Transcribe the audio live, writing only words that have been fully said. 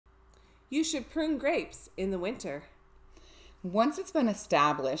You should prune grapes in the winter. Once it's been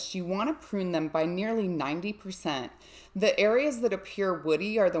established, you want to prune them by nearly 90%. The areas that appear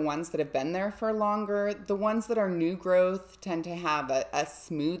woody are the ones that have been there for longer. The ones that are new growth tend to have a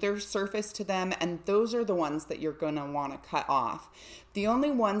smoother surface to them, and those are the ones that you're going to want to cut off. The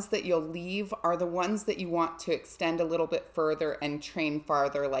only ones that you'll leave are the ones that you want to extend a little bit further and train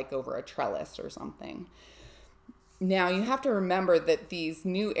farther, like over a trellis or something. Now, you have to remember that these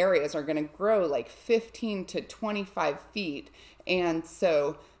new areas are going to grow like 15 to 25 feet. And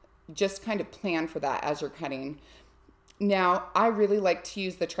so just kind of plan for that as you're cutting. Now, I really like to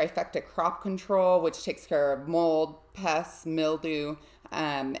use the trifecta crop control, which takes care of mold, pests, mildew,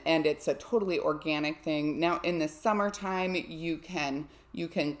 and it's a totally organic thing. Now, in the summertime, you can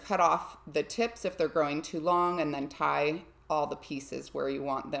cut off the tips if they're growing too long and then tie all the pieces where you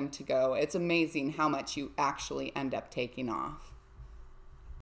want them to go. It's amazing how much you actually end up taking off.